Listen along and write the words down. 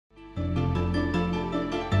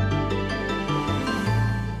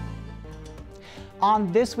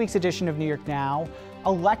On this week's edition of New York Now,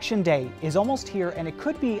 Election Day is almost here and it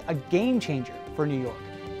could be a game changer for New York.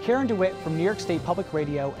 Karen DeWitt from New York State Public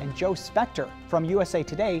Radio and Joe Spector from USA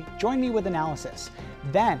Today join me with analysis.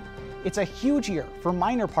 Then, it's a huge year for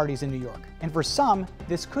minor parties in New York, and for some,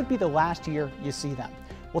 this could be the last year you see them.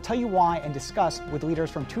 We'll tell you why and discuss with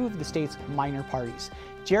leaders from two of the state's minor parties,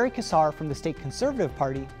 Gerard Kassar from the State Conservative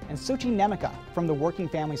Party and Sochie Nnaemeka from the Working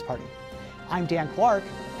Families Party. I'm Dan Clark,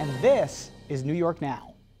 and this is New York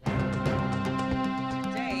Now. Today,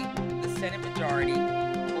 the Senate majority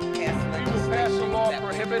will pass legislation. We will pass a law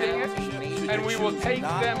prohibiting it, and we will take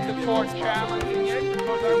them to court challenging it. Taking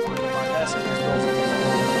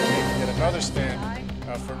yet another stand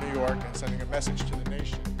for New York and sending a message to the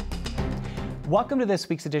nation. Welcome to this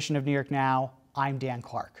week's edition of New York Now. I'm Dan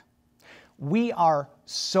Clark. We are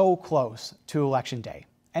so close to Election Day,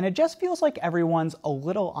 and it just feels like everyone's a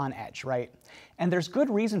little on edge, right? And there's good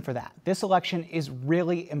reason for that. This election is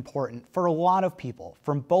really important for a lot of people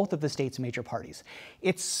from both of the state's major parties.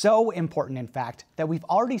 It's so important, in fact, that we've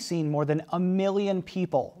already seen more than 1 million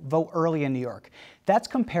people vote early in New York. That's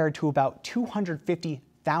compared to about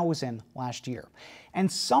 250,000 last year.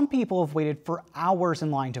 And some people have waited for hours in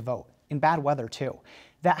line to vote, in bad weather too.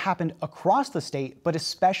 That happened across the state, but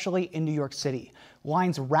especially in New York City.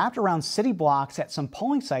 Lines wrapped around city blocks at some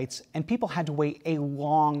polling sites, and people had to wait a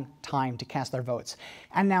long time to cast their votes.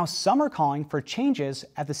 And now some are calling for changes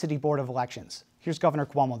at the City Board of Elections. Here's Governor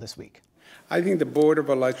Cuomo this week. I think the Board of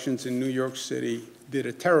Elections in New York City did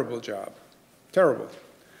a terrible job. Terrible.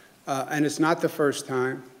 And it's not the first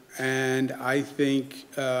time. And I think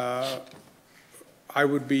I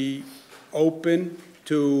would be open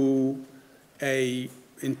to an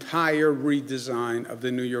entire redesign of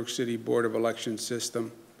the New York City Board of Elections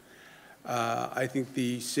system. I think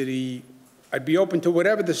the city, I'd be open to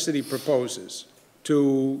whatever the city proposes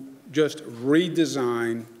to just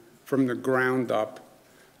redesign from the ground up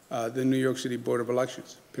the New York City Board of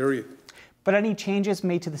Elections, period. But any changes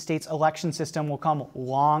made to the state's election system will come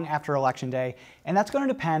long after Election Day, and that's going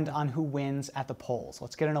to depend on who wins at the polls.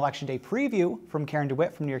 Let's get an Election Day preview from Karen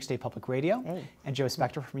DeWitt from New York State Public Radio and Joe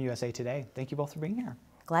Spector from USA Today. Thank you both for being here.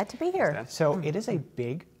 Glad to be here. So it is a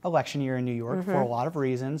big election year in New York for a lot of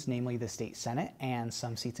reasons, namely the state Senate and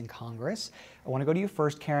some seats in Congress. I want to go to you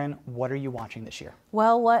first, Karen. What are you watching this year?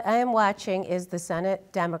 Well, what I am watching is the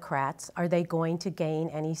Senate Democrats. Are they going to gain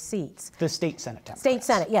any seats? The state Senate Democrats. State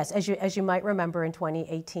Senate, yes. As you might remember, in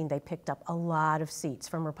 2018, they picked up a lot of seats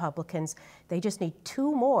from Republicans. They just need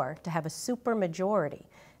 2 more to have a supermajority.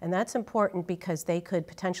 And that's important because they could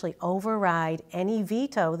potentially override any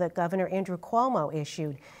veto that Governor Andrew Cuomo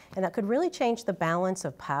issued. And that could really change the balance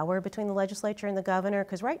of power between the legislature and the governor,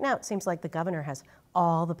 because right now it seems like the governor has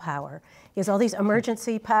all the power. He has all these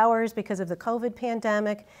emergency powers because of the COVID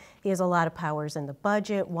pandemic. He has a lot of powers in the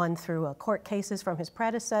budget, one through court cases from his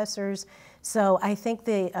predecessors. So I think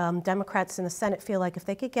the Democrats in the Senate feel like if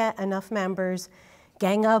they could get enough members,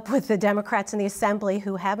 gang up with the Democrats in the Assembly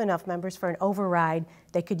who have enough members for an override,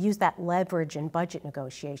 they could use that leverage in budget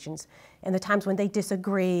negotiations. And the times when they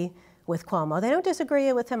disagree with Cuomo, they don't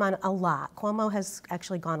disagree with him on a lot. Cuomo has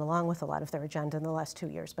actually gone along with a lot of their agenda in the last 2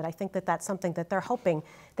 years, but I think that that's something that they're hoping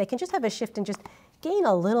they can just have a shift and just gain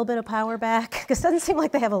a little bit of power back, because it doesn't seem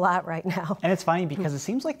like they have a lot right now. And it's funny because it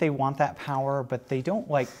seems like they want that power, but they don't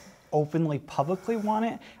openly publicly want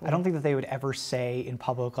it. I don't think that they would ever say in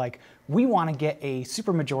public, we want to get a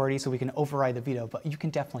supermajority so we can override the veto, but you can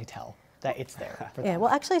definitely tell that it's there for them. Yeah,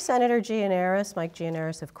 well, actually, Senator Mike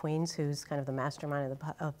Gianaris of Queens, who's kind of the mastermind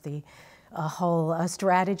of the whole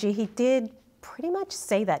strategy, he did pretty much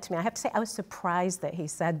say that to me. I have to say, I was surprised that he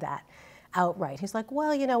said that outright. He's like,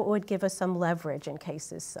 well, it would give us some leverage in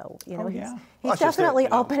cases. So, he's definitely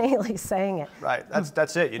openly saying it. Right,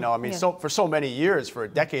 that's it. I mean, so for so many years, for a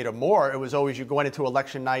decade or more, it was always you going into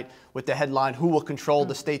election night with the headline, who will control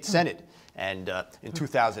the state Senate? And in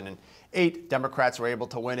 2008, Democrats were able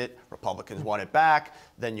to win it. Republicans won it back.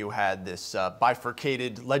 Then you had this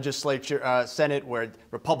bifurcated legislature, Senate, where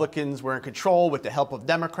Republicans were in control with the help of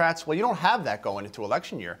Democrats. Well, you don't have that going into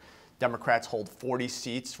election year. Democrats hold 40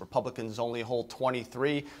 seats. Republicans only hold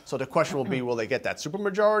 23. So the question will be, will they get that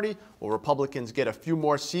supermajority? Will Republicans get a few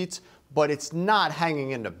more seats? But it's not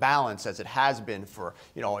hanging in the balance as it has been for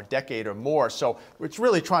a decade or more. So it's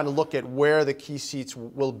really trying to look at where the key seats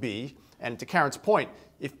will be. And to Karen's point,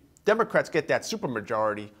 if Democrats get that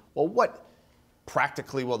supermajority, well, what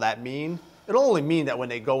practically will that mean? It'll only mean that when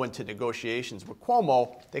they go into negotiations with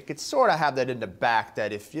Cuomo, they could sort of have that in the back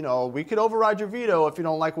that if, we could override your veto if you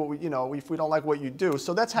don't like if we don't like what you do.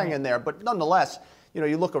 So that's hanging there. But nonetheless,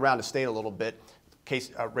 you look around the state a little bit.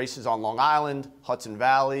 races on Long Island, Hudson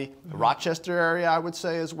Valley, the Rochester area, I would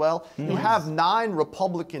say as well. You have 9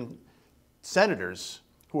 Republican senators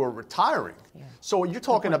who are retiring. Yeah. So you're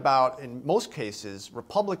talking about, in most cases,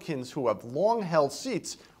 Republicans who have long held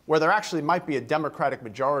seats where there actually might be a Democratic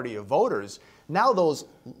majority of voters. Now those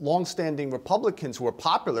longstanding Republicans who are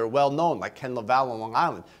popular, well-known, like Ken LaValle on Long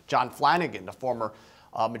Island, John Flanagan, the former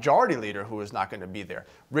majority leader who is not going to be there,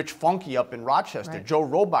 Rich Funke up in Rochester, right. Joe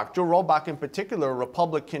Robach in particular, a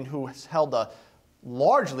Republican who has held a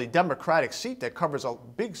largely Democratic seat that covers a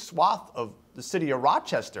big swath of the city of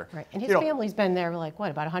Rochester. Right, and his family's been there, like,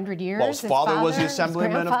 what, about 100 years? Well, his father was the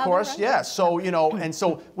assemblyman, of course, right? Yeah. So, and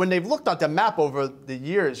so when they've looked at the map over the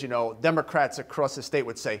years, Democrats across the state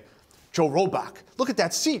would say, Joe Robach, look at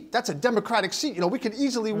that seat. That's a Democratic seat. We could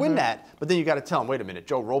easily win that. But then you got to tell him, wait a minute,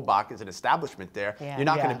 Joe Robach is an establishment there. Yeah. You're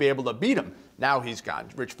not going to be able to beat him. Now he's gone,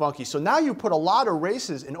 Rich Funke. So now you put a lot of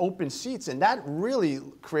races in open seats, and that really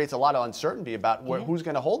creates a lot of uncertainty about who's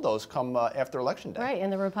going to hold those come after Election Day. Right,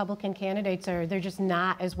 and the Republican candidates they're just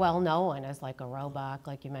not as well known as like a Robach,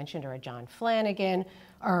 like you mentioned, or a John Flanagan,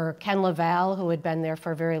 or Ken LaValle, who had been there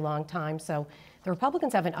for a very long time. So the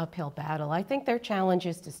Republicans have an uphill battle. I think their challenge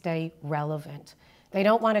is to stay relevant. They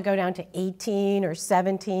don't want to go down to 18 or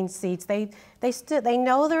 17 seats. They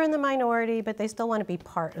know they're in the minority, but they still want to be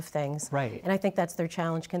part of things. Right. And I think that's their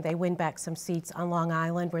challenge. Can they win back some seats on Long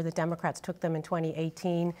Island, where the Democrats took them in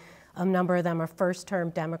 2018? A number of them are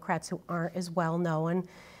first-term Democrats who aren't as well known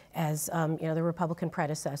as the Republican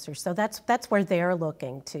predecessors. So that's where they're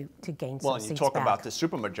looking to gain some seats back. Well, and you talk about the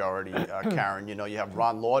supermajority, Karen. You have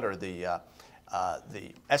Ron Lauder, the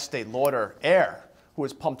Estee Lauder heir, who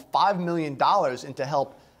has pumped $5 million into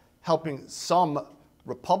helping some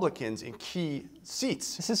Republicans in key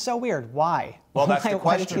seats. This is so weird. Why? Well, that's the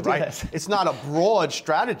question, right? It's not a broad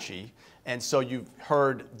strategy. And so you've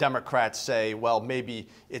heard Democrats say, well, maybe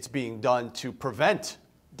it's being done to prevent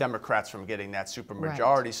Democrats from getting that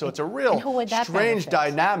supermajority. Right. So it's a real strange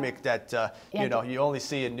dynamic that you only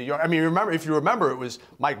see in New York. I mean, if you remember, it was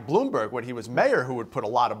Mike Bloomberg when he was mayor who would put a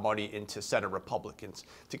lot of money into Senate Republicans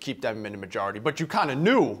to keep them in the majority. But you kind of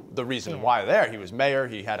knew the reason why there. He was mayor.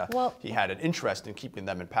 He had an interest in keeping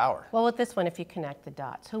them in power. Well, with this one, if you connect the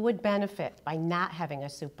dots, who would benefit by not having a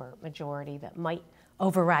supermajority that might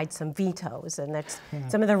override some vetoes, and that's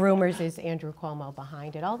some of the rumors is Andrew Cuomo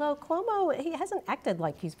behind it. Although Cuomo, he hasn't acted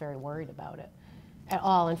like he's very worried about it at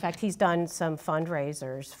all. In fact, he's done some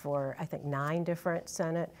fundraisers for, I think, 9 different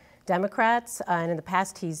Senate Democrats, and in the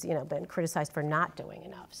past he's been criticized for not doing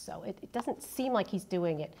enough. So it doesn't seem like he's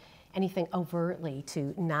doing anything overtly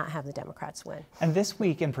to not have the Democrats win. And this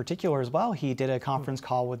week in particular as well, he did a conference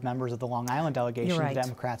call with members of the Long Island delegation, right. The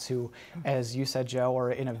Democrats who, as you said, Joe,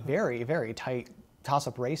 are in a very, very tight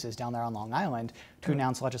toss-up races down there on Long Island to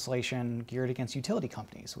announce legislation geared against utility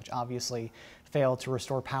companies, which obviously failed to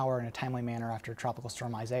restore power in a timely manner after Tropical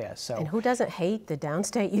Storm Isaiah. So, and who doesn't hate the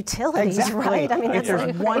downstate utilities, exactly. right? I mean, if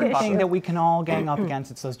there's one thing that we can all gang up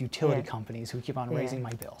against, it's those utility companies who keep on raising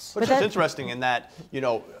my bills. Which is interesting in that,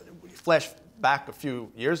 flash back a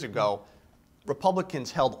few years ago,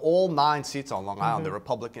 Republicans held all 9 seats on Long Island, the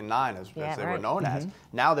Republican 9, as they were known as.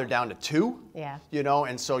 Now they're down to 2. Yeah.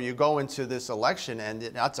 And so you go into this election, and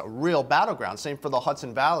that's a real battleground. Same for the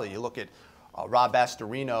Hudson Valley. You look at Rob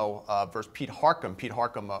Astorino versus Pete Harcum. Pete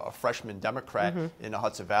Harcum, a freshman Democrat in the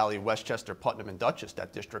Hudson Valley, Westchester, Putnam, and Dutchess,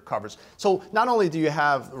 that district covers. So not only do you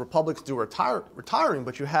have Republicans who are retiring,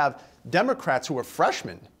 but you have Democrats who are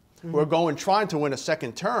freshmen who are trying to win a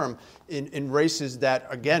second term in races that,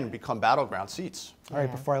 again, become battleground seats. All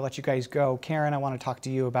right, before I let you guys go, Karen, I want to talk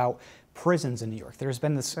to you about prisons in New York. There's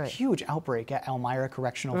been this huge outbreak at Elmira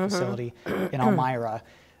Correctional Facility in Elmira.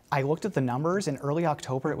 I looked at the numbers. In early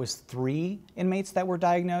October, it was 3 inmates that were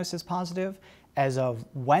diagnosed as positive. As of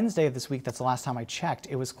Wednesday of this week, that's the last time I checked,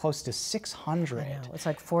 it was close to 600. I know. It's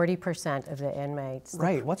like 40% of the inmates.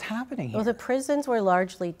 Right. What's happening here? Well, the prisons were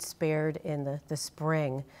largely spared in the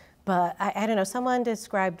spring. But I don't know, someone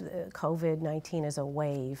described COVID-19 as a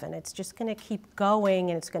wave, and it's just going to keep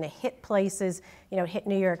going, and it's going to hit places, hit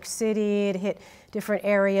New York City, it hit different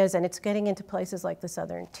areas, and it's getting into places like the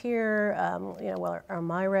Southern Tier, where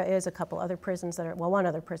Elmira is, a couple other prisons one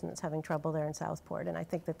other prison that's having trouble there in Southport, and I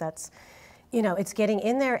think that's, it's getting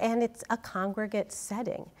in there, and it's a congregate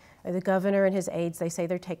setting. The governor and his aides, they say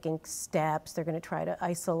they're taking steps. They're going to try to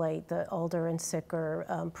isolate the older and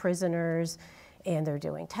sicker prisoners. and they're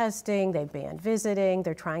doing testing, they ban visiting,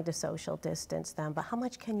 they're trying to social distance them. But how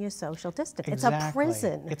much can you social distance? Exactly. It's a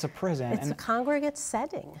prison. It's a prison. It's a congregate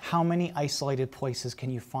setting. How many isolated places can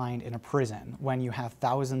you find in a prison when you have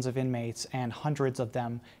thousands of inmates and hundreds of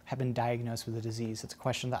them have been diagnosed with a disease? It's a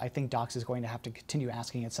question that I think Docs is going to have to continue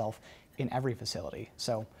asking itself in every facility.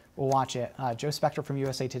 So we'll watch it. Joe Spector from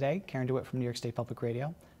USA Today, Karen DeWitt from New York State Public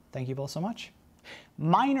Radio. Thank you both so much.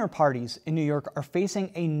 Minor parties in New York are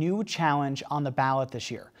facing a new challenge on the ballot this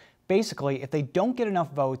year. Basically, if they don't get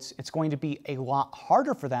enough votes, it's going to be a lot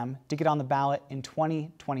harder for them to get on the ballot in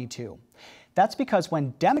 2022. That's because when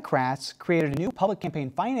Democrats created a new public campaign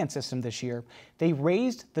finance system this year, they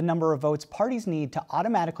raised the number of votes parties need to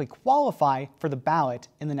automatically qualify for the ballot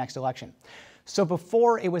in the next election. So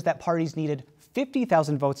before it was that parties needed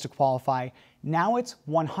 50,000 votes to qualify, now it's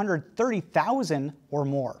 130,000 or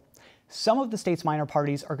more. Some of the state's minor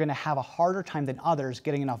parties are going to have a harder time than others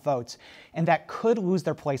getting enough votes, and that could lose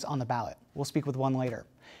their place on the ballot. We'll speak with one later.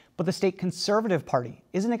 But the state Conservative Party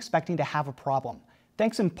isn't expecting to have a problem,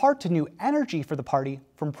 thanks in part to new energy for the party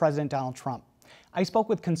from President Donald Trump. I spoke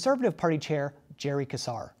with Conservative Party Chair Gerard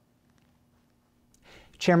Kassar.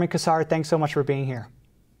 Chairman Kassar, thanks so much for being here.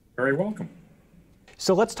 Very welcome.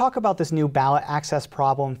 So let's talk about this new ballot access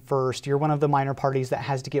problem first. You're one of the minor parties that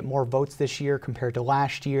has to get more votes this year compared to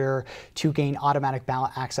last year to gain automatic ballot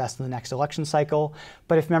access in the next election cycle.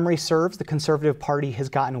 But if memory serves, the Conservative Party has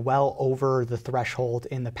gotten well over the threshold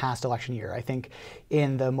in the past election year. I think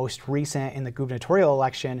in the most recent, in the gubernatorial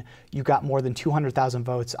election, you got more than 200,000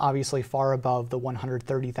 votes, obviously far above the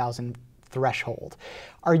 130,000 threshold.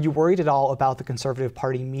 Are you worried at all about the Conservative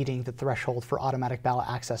Party meeting the threshold for automatic ballot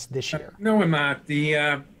access this year? No, I'm not.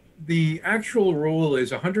 The actual rule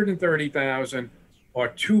is 130,000 or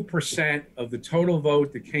 2% of the total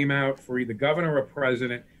vote that came out for either governor or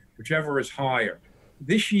president, whichever is higher.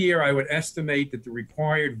 This year, I would estimate that the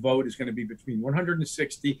required vote is going to be between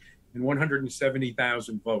 160 and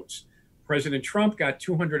 170,000 votes. President Trump got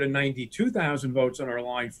 292,000 votes on our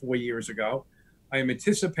line 4 years ago. I am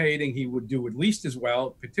anticipating he would do at least as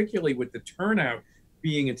well, particularly with the turnout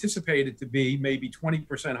being anticipated to be maybe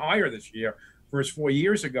 20% higher this year versus 4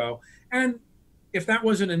 years ago. And if that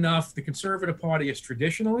wasn't enough, the Conservative Party has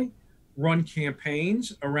traditionally run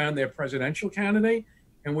campaigns around their presidential candidate,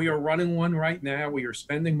 and we are running one right now. We are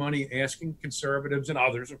spending money asking conservatives and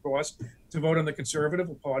others, of course, to vote on the Conservative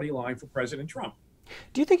Party line for President Trump.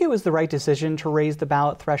 Do you think it was the right decision to raise the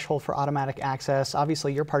ballot threshold for automatic access?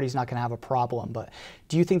 Obviously, your party's not going to have a problem, but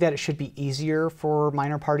do you think that it should be easier for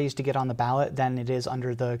minor parties to get on the ballot than it is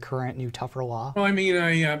under the current new tougher law? Well, I mean,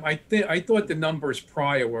 I thought the numbers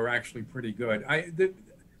prior were actually pretty good.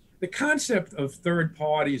 The concept of third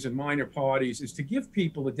parties and minor parties is to give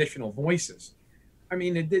people additional voices. I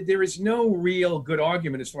mean, there is no real good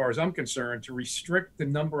argument, as far as I'm concerned, to restrict the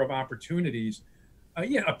number of opportunities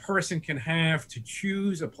a person can have to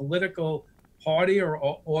choose a political party or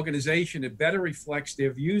organization that better reflects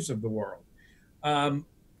their views of the world.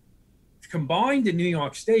 Combined in New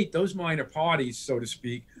York State, those minor parties, so to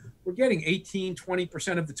speak, were getting 18,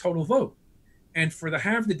 20% of the total vote. And for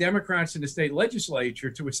the Democrats in the state legislature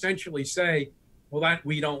to essentially say, well, that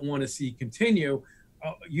we don't want to see continue,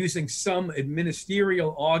 using some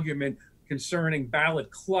ministerial argument concerning ballot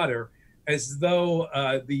clutter, as though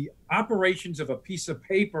the operations of a piece of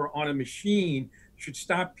paper on a machine should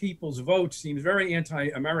stop people's votes, seems very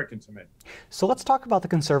anti-American to me. So let's talk about the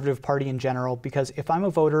Conservative Party in general, because if I'm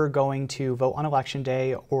a voter going to vote on Election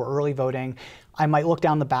Day or early voting, I might look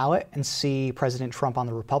down the ballot and see President Trump on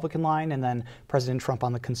the Republican line and then President Trump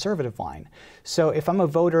on the Conservative line. So if I'm a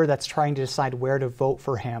voter that's trying to decide where to vote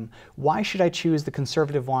for him, why should I choose the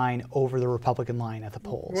Conservative line over the Republican line at the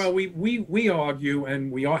polls? Well, we argue,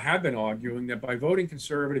 and we all have been arguing, that by voting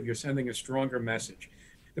Conservative, you're sending a stronger message.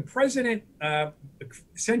 The president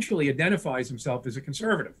essentially identifies himself as a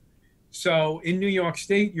conservative. So in New York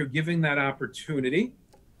State, you're giving that opportunity.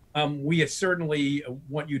 We certainly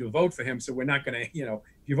want you to vote for him. So we're not going to, if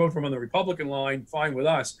you vote for him on the Republican line, fine with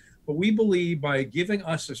us. But we believe by giving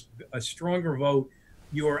us a stronger vote,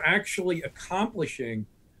 you are actually accomplishing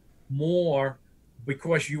more,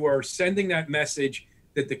 because you are sending that message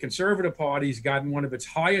that the Conservative Party's gotten one of its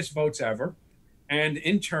highest votes ever. And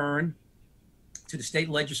in turn, to the state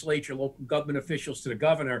legislature, local government officials, to the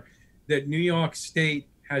governor, that New York State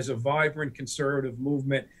has a vibrant conservative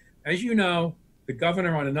movement. As you know, the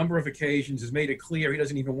governor on a number of occasions has made it clear he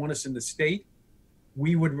doesn't even want us in the state.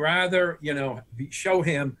 We would rather, show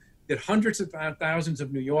him that hundreds of thousands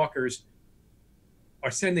of New Yorkers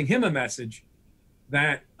are sending him a message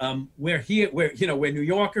that we're New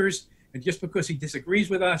Yorkers, and just because he disagrees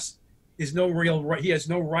with us, he has no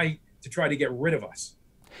right to try to get rid of us.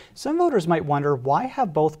 Some voters might wonder, why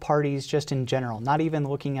have both parties, just in general, not even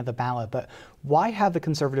looking at the ballot, but why have the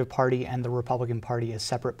Conservative Party and the Republican Party as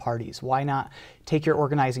separate parties? Why not take your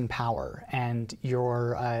organizing power and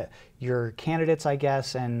your candidates, I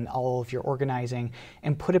guess, and all of your organizing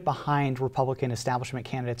and put it behind Republican establishment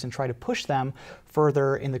candidates and try to push them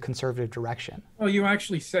further in the conservative direction? Well, you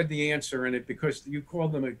actually said the answer in it, because you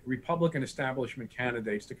called them Republican establishment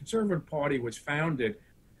candidates. The Conservative Party was founded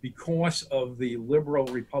because of the liberal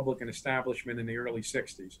Republican establishment in the early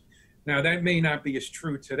 60s. Now, that may not be as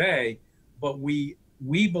true today, but we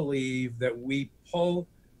believe that we pull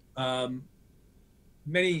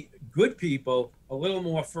many good people a little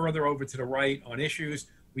more further over to the right on issues.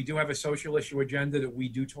 We do have a social issue agenda that we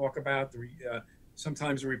do talk about.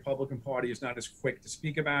 Sometimes the Republican Party is not as quick to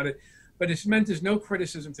speak about it, but it's meant as no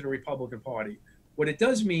criticism to the Republican Party. What it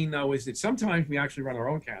does mean, though, is that sometimes we actually run our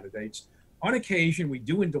own candidates. On occasion, we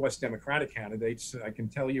do endorse Democratic candidates. I can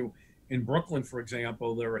tell you in Brooklyn, for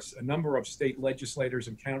example, there are a number of state legislators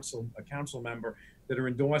and a council member that are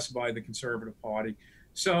endorsed by the Conservative Party.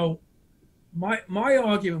 So my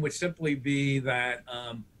argument would simply be that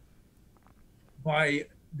by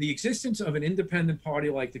the existence of an independent party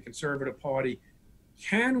like the Conservative Party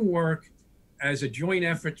can work as a joint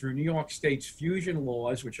effort through New York State's fusion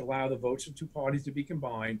laws, which allow the votes of two parties to be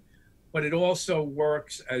combined, but it also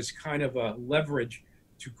works as kind of a leverage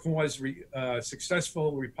to cause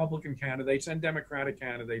successful Republican candidates and Democratic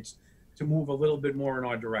candidates to move a little bit more in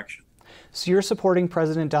our direction. So you're supporting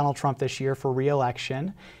President Donald Trump this year for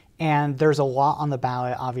re-election, and there's a lot on the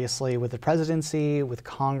ballot, obviously, with the presidency, with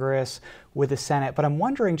Congress, with the Senate. But I'm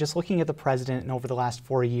wondering, just looking at the president and over the last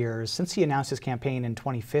 4 years, since he announced his campaign in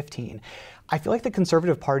 2015, I feel like the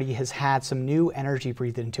Conservative Party has had some new energy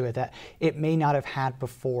breathed into it that it may not have had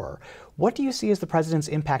before. What do you see as the president's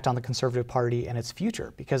impact on the Conservative Party and its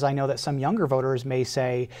future? Because I know that some younger voters may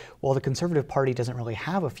say, well, the Conservative Party doesn't really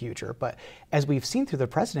have a future. But as we've seen through the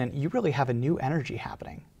president, you really have a new energy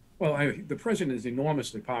happening. Well, the president is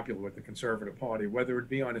enormously popular with the Conservative Party, whether it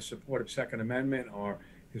be on his support of Second Amendment or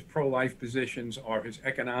his pro-life positions or his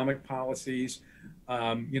economic policies.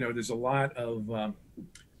 There's a lot of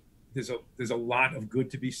there's a lot of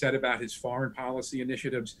good to be said about his foreign policy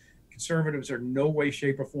initiatives. Conservatives are no way,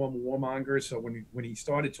 shape, or form warmongers. So when he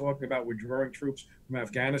started talking about withdrawing troops from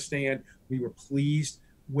Afghanistan, we were pleased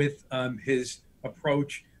with his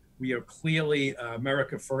approach. We are clearly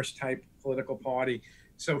America First type political party.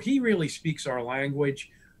 So he really speaks our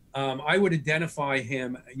language. I would identify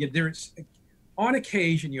him. There's, on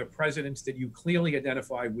occasion, you have presidents that you clearly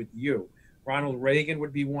identify with you. Ronald Reagan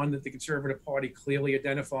would be one that the Conservative Party clearly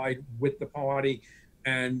identified with the party.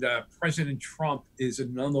 And President Trump is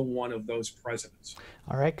another one of those presidents.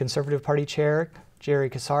 All right, Conservative Party Chair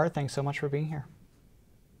Gerard Kassar, thanks so much for being here.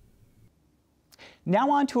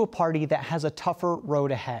 Now on to a party that has a tougher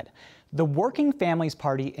road ahead. The Working Families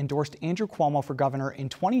Party endorsed Andrew Cuomo for governor in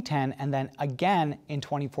 2010 and then again in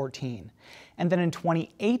 2014. And then in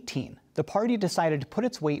 2018, the party decided to put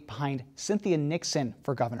its weight behind Cynthia Nixon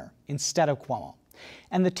for governor instead of Cuomo.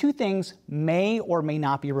 And the two things may or may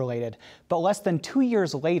not be related, but less than 2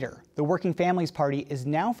 years later, the Working Families Party is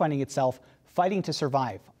now finding itself fighting to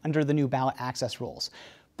survive under the new ballot access rules.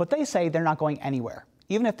 But they say they're not going anywhere,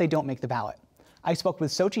 even if they don't make the ballot. I spoke with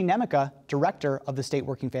Sochie Nnaemeka, director of the State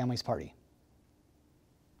Working Families Party.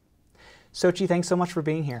 Sochie, thanks so much for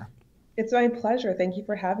being here. It's my pleasure. Thank you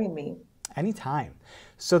for having me. Anytime.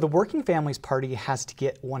 So the Working Families Party has to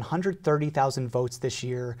get 130,000 votes this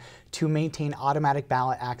year to maintain automatic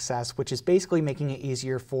ballot access, which is basically making it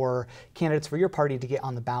easier for candidates for your party to get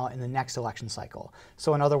on the ballot in the next election cycle.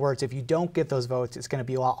 So in other words, if you don't get those votes, it's going to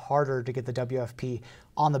be a lot harder to get the WFP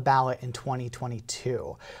on the ballot in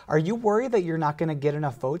 2022. Are you worried that you're not going to get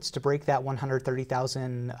enough votes to break that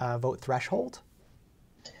 130,000 vote threshold?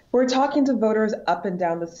 We're talking to voters up and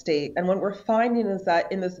down the state, and what we're finding is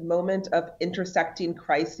that in this moment of intersecting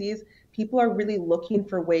crises, people are really looking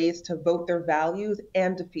for ways to vote their values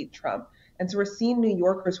and defeat Trump. And so we're seeing New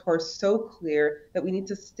Yorkers who are so clear that we need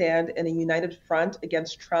to stand in a united front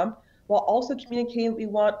against Trump, while also communicating that we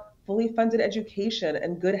want fully funded education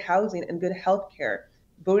and good housing and good health care.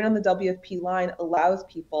 Voting on the WFP line allows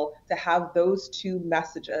people to have those two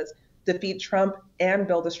messages: defeat Trump and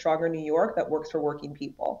build a stronger New York that works for working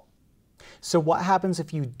people. So what happens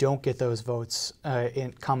if you don't get those votes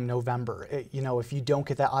come November? If you don't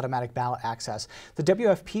get that automatic ballot access? The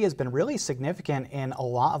WFP has been really significant in a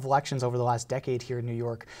lot of elections over the last decade here in New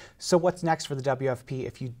York. So what's next for the WFP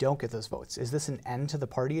if you don't get those votes? Is this an end to the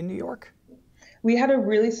party in New York? We had a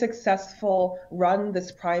really successful run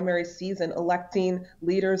this primary season, electing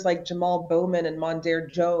leaders like Jamal Bowman and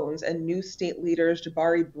Mondaire Jones, and new state leaders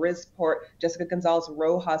Jabari Brisport, Jessica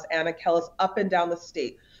Gonzalez-Rojas, Anna Kellis, up and down the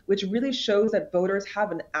state, which really shows that voters have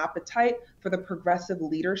an appetite for the progressive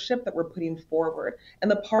leadership that we're putting forward. And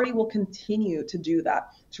the party will continue to do that,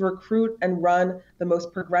 to recruit and run the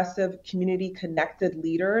most progressive, community-connected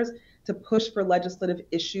leaders, to push for legislative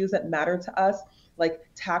issues that matter to us, like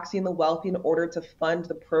taxing the wealthy in order to fund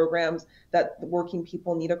the programs that the working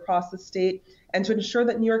people need across the state, and to ensure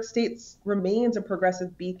that New York State remains a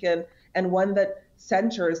progressive beacon and one that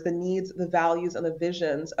centers the needs, the values, and the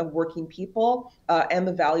visions of working people, and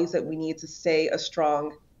the values that we need to stay a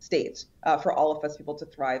strong state for all of us people to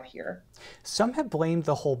thrive here. Some have blamed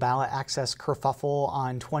the whole ballot access kerfuffle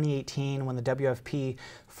on 2018 when the WFP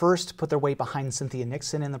first put their weight behind Cynthia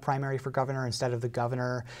Nixon in the primary for governor instead of the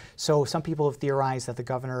governor. So some people have theorized that the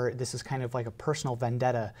governor, this is kind of like a personal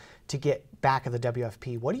vendetta to get back at the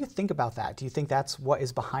WFP. What do you think about that? Do you think that's what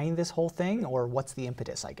is behind this whole thing, or what's the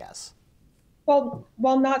impetus, I guess? Well,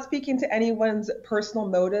 while not speaking to anyone's personal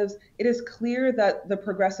motives, it is clear that the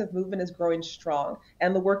progressive movement is growing strong,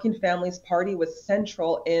 and the Working Families Party was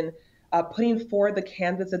central in putting forward the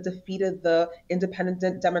candidates that defeated the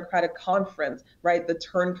Independent Democratic Conference, right? The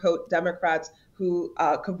turncoat Democrats who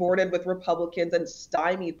cavorted with Republicans and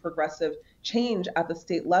stymied progressive change at the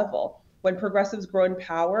state level. When progressives grow in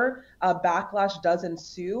power, backlash does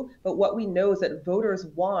ensue, but what we know is that voters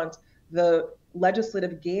want the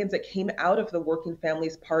legislative gains that came out of the Working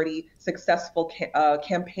Families Party successful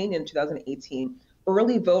campaign in 2018.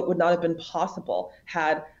 Early vote would not have been possible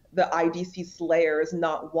had the IDC slayers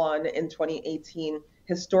not won in 2018.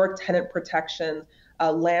 Historic tenant protections,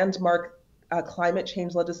 landmark climate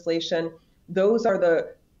change legislation, those are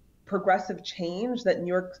the progressive change that New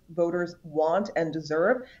York voters want and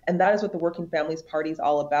deserve, and that is what the Working Families Party is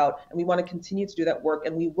all about. And we want to continue to do that work,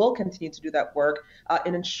 and we will continue to do that work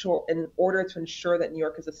in order to ensure that New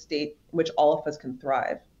York is a state in which all of us can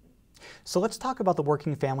thrive. So let's talk about the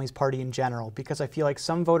Working Families Party in general, because I feel like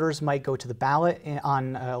some voters might go to the ballot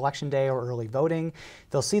on election day or early voting.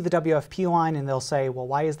 They'll see the WFP line and they'll say, well,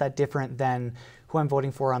 why is that different than who I'm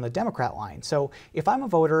voting for on the Democrat line? So if I'm a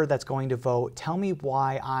voter that's going to vote, tell me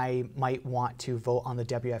why I might want to vote on the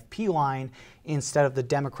WFP line instead of the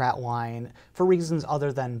Democrat line for reasons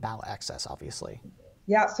other than ballot access, obviously.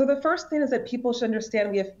 Yeah, so the first thing is that people should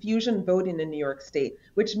understand we have fusion voting in New York State,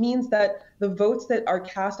 which means that the votes that are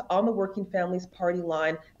cast on the Working Families Party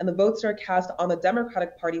line and the votes that are cast on the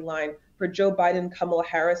Democratic Party line for Joe Biden and Kamala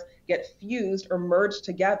Harris get fused or merged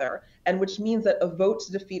together, and which means that a vote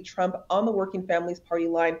to defeat Trump on the Working Families Party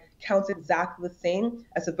line counts exactly the same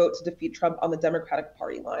as a vote to defeat Trump on the Democratic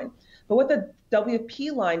Party line. But what the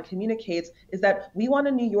WFP line communicates is that we want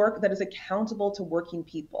a New York that is accountable to working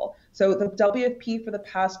people. So the WFP for the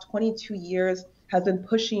past 22 years has been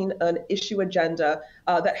pushing an issue agenda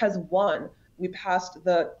that has won. We passed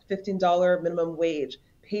the $15 minimum wage,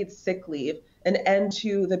 paid sick leave, an end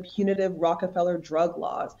to the punitive Rockefeller drug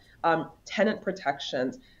laws, tenant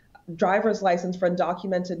protections, driver's license for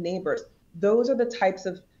undocumented neighbors. Those are the types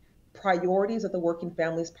of priorities that the Working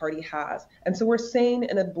Families Party has. And so we're saying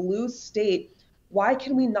in a blue state, why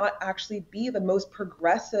can we not actually be the most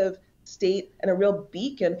progressive state and a real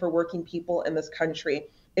beacon for working people in this country?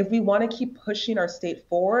 If we want to keep pushing our state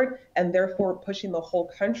forward and therefore pushing the whole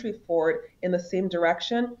country forward in the same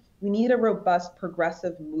direction, we need a robust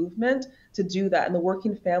progressive movement to do that. And the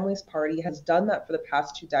Working Families Party has done that for the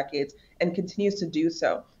past 2 decades and continues to do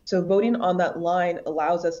so. So voting on that line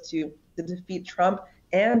allows us to defeat Trump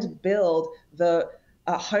and build the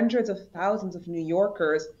hundreds of thousands of New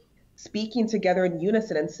Yorkers speaking together in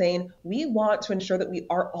unison and saying, we want to ensure that we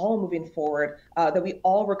are all moving forward, that we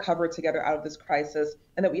all recover together out of this crisis,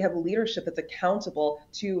 and that we have leadership that's accountable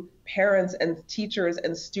to parents and teachers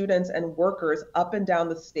and students and workers up and down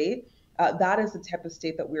the state. That is the type of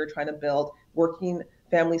state that we're trying to build. Working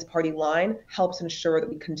Families Party line helps ensure that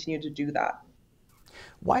we continue to do that.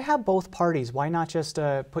 Why have both parties? Why not just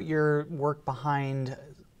put your work behind,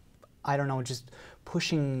 I don't know, just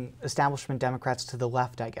pushing establishment Democrats to the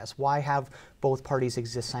left, I guess? Why have both parties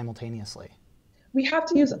exist simultaneously? We have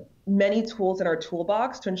to use many tools in our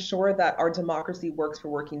toolbox to ensure that our democracy works for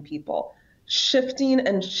working people. Shifting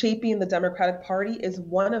and shaping the Democratic Party is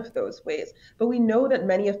one of those ways. But we know that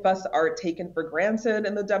many of us are taken for granted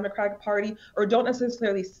in the Democratic Party or don't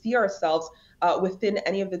necessarily see ourselves within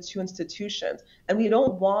any of the two institutions. And we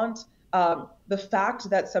don't want the fact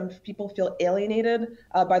that some people feel alienated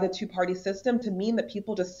by the two-party system to mean that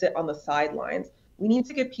people just sit on the sidelines. We need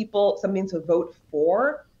to give people something to vote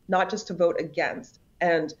for, not just to vote against.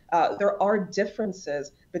 And there are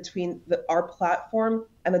differences between our platform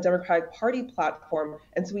and the Democratic Party platform.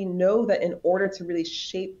 And so we know that in order to really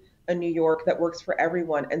shape a New York that works for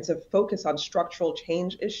everyone and to focus on structural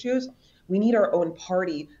change issues, we need our own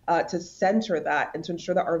party to center that and to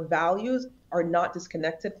ensure that our values are not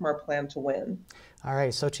disconnected from our plan to win. All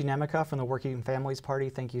right, Sochie Nnaemeka from the Working Families Party,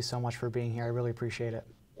 thank you so much for being here. I really appreciate it.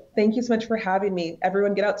 Thank you so much for having me.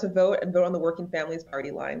 Everyone get out to vote and vote on the Working Families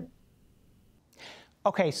Party line.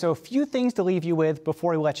 Okay, so a few things to leave you with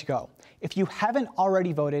before we let you go. If you haven't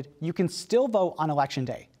already voted, you can still vote on Election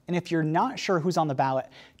Day. And if you're not sure who's on the ballot,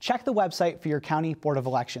 check the website for your County Board of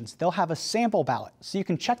Elections. They'll have a sample ballot, so you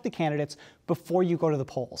can check the candidates before you go to the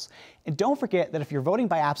polls. And don't forget that if you're voting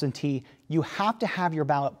by absentee, you have to have your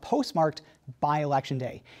ballot postmarked by Election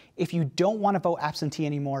Day. If you don't want to vote absentee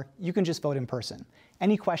anymore, you can just vote in person.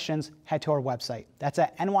 Any questions, head to our website. That's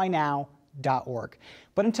at nynow.org.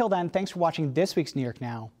 But until then, thanks for watching this week's New York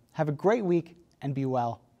Now. Have a great week and be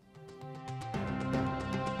well.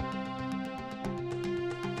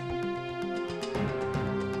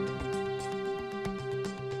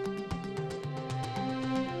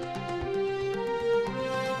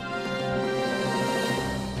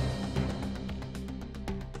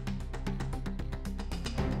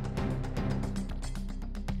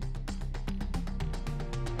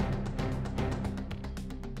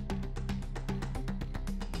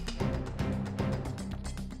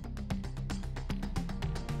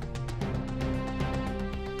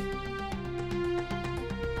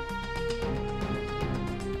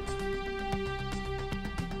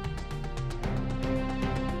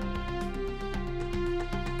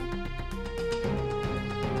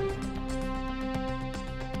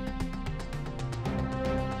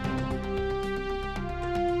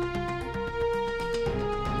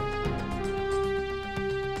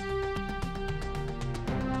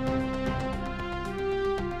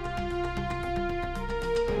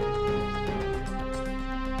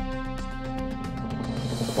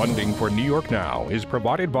 Funding for New York Now is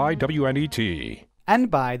provided by WMHT. And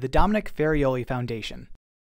by the Dominic Ferrioli Foundation.